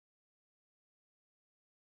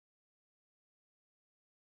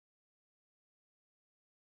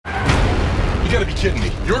gotta be kidding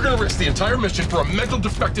me. You're gonna risk the entire mission for a mental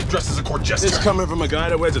defective dressed as a court jester. It's coming from a guy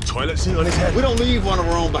that wears a toilet seat on his head. We don't leave one of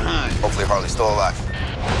our own behind. Hopefully Harley's still alive.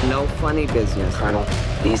 No funny business, Colonel.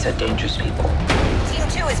 These are dangerous people. Team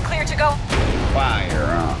 2 is clear to go. Fire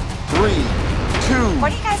on. 3, 2.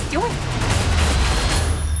 What are you guys doing?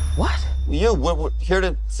 What? We're here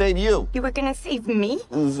to save you. You were gonna save me?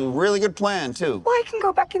 It was a really good plan, too. Well, I can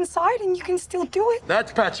go back inside and you can still do it.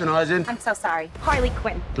 That's patronizing. I'm so sorry. Harley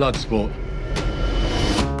Quinn. Bloodsport.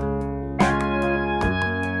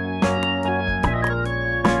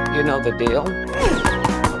 You know the deal.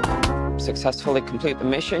 Successfully complete the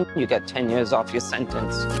mission, you get 10 years off your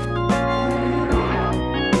sentence.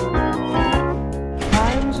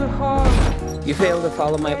 Times are hard. You fail to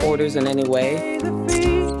follow my orders in any way,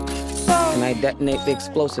 and I detonate the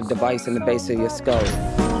explosive device in the base of your skull.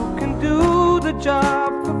 Can do the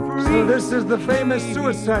job for free. So this is the famous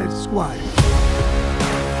Suicide Squad.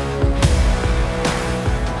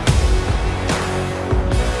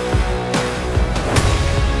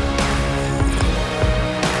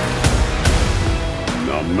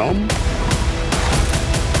 Nom nom.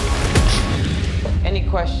 Any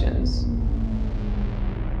questions?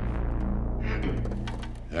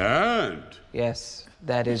 And Yes,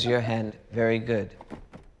 that is your hand. Very good.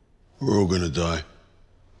 We're all gonna die.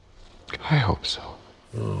 I hope so.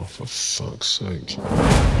 Oh, for fuck's sake.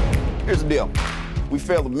 Here's the deal. We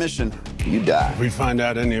fail the mission, you die. If we find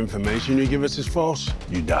out any information you give us is false,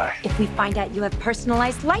 you die. If we find out you have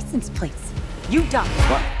personalized license plates, you die.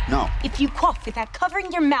 What? No. If you cough without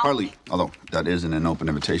covering your mouth. Harley, although that isn't an open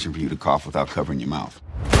invitation for you to cough without covering your mouth.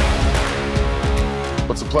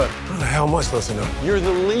 What's the plan? How the hell am I supposed to know? You're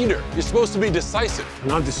the leader. You're supposed to be decisive.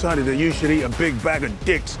 And I've decided that you should eat a big bag of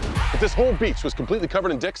dicks. If this whole beach was completely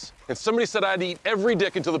covered in dicks, and somebody said I'd eat every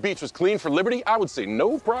dick until the beach was clean for liberty, I would say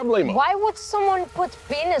no problemo. Why would someone put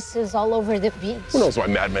penises all over the beach? Who knows why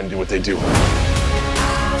madmen do what they do?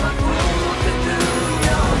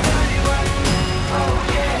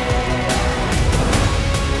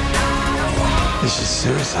 This is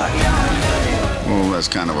suicide. Well, that's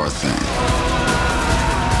kind of our thing.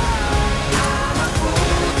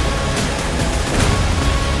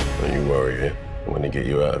 Don't you worry, eh? I'm gonna get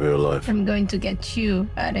you out of here alive. I'm going to get you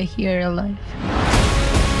out of here alive.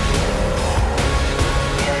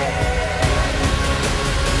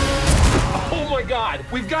 oh my God,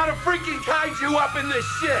 we've got a freaking kaiju up in this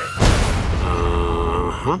shit.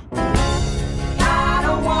 Uh-huh. I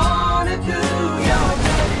don't wanna do your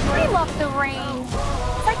I love the rain.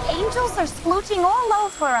 It's like angels are splooching all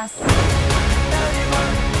over us.